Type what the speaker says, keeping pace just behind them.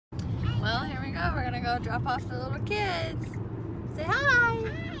go. We're gonna go drop off the little kids. Say hi. Hi.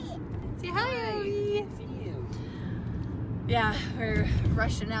 Say hi, Obi. Yeah, we're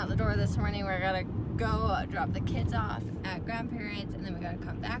rushing out the door this morning. We're gonna go drop the kids off at grandparents, and then we gotta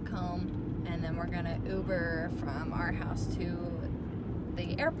come back home, and then we're gonna Uber from our house to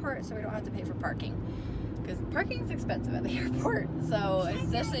the airport so we don't have to pay for parking, because parking is expensive at the airport. So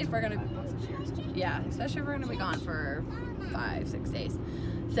especially if we're gonna be gone for 5-6 days.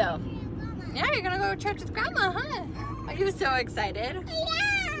 So yeah, you're gonna go to church with grandma, huh? Are you so excited?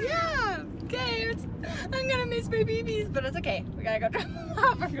 Yeah. Okay, I'm gonna miss my babies, but it's okay. We gotta go drop them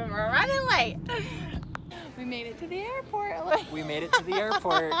off. We're running late. We made it to the airport. We made it to the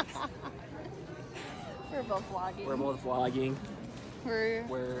airport. We're both vlogging. We're both vlogging.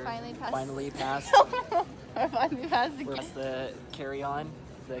 We're finally past. We're finally past the carry-on,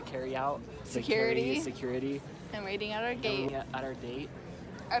 the carry-out, security, and waiting at our gate. At our date.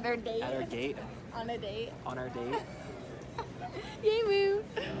 At our date. At our gate. On a date. On our date. Yay woo!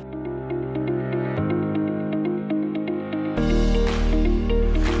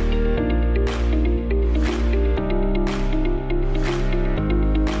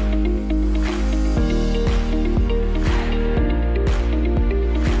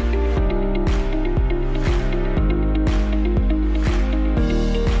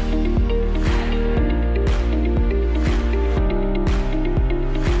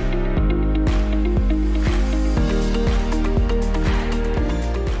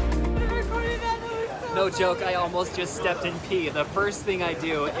 No joke, I almost just stepped in pee. The first thing I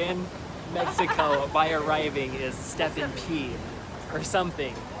do in Mexico by arriving is step in pee or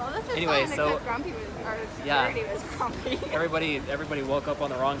something. Well, this is anyway, fine, so except Grumpy was, our security was grumpy. Everybody woke up on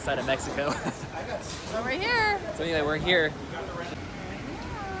the wrong side of Mexico. So we're here. So anyway, we're here.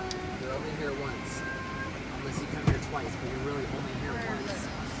 You're only here once. Unless you come here twice, but you're really only here once.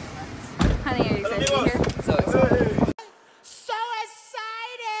 Honey, are you excited to be here? So excited.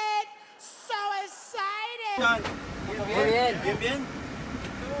 Muy bien. Bien, bien.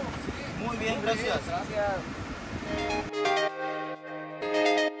 Muy bien, gracias.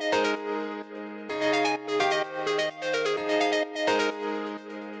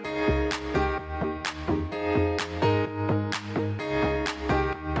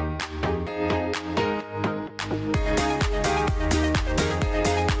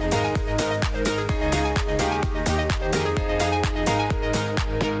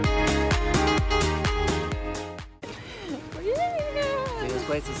 This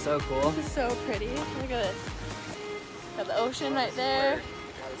place is so cool. This is so pretty. Look at this. Got the ocean right there.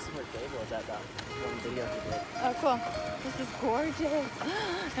 This is where Dave was at that one video he did. Oh, cool. This is gorgeous.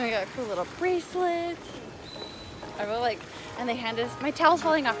 And we got a cool little bracelet. I really like, and they handed us, my towel's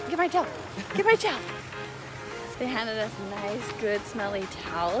falling off. Get my towel. Get my towel. They handed us nice, good, smelly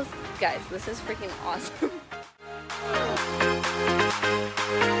towels. Guys, this is freaking awesome.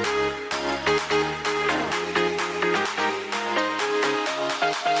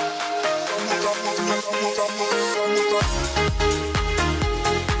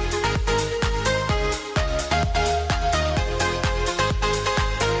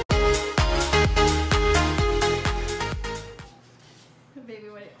 Baby,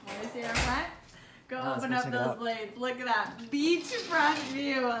 what do you see our front? Go open up those blades. Look at that beachfront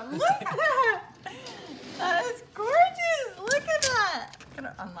view. Look at that. That is gorgeous. Look at that. I'm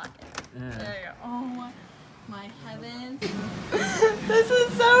gonna unlock it. Yeah. There you go. Oh my heavens. This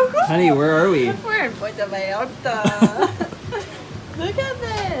is so cool. Honey, where are we? We're in Puerto Vallarta. Look at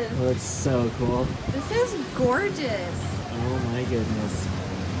this. Oh, it's so cool. This is gorgeous. Oh my goodness.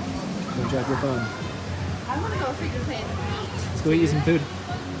 Don't drop your phone. I want to go freaking play at the beach. Let's go eat you some food.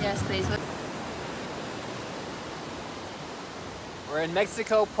 Yes, please. We're in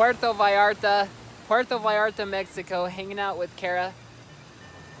Mexico, Puerto Vallarta. Puerto Vallarta, Mexico, hanging out with Kara.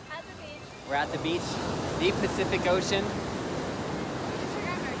 At the beach. We're at the beach, the Pacific Ocean.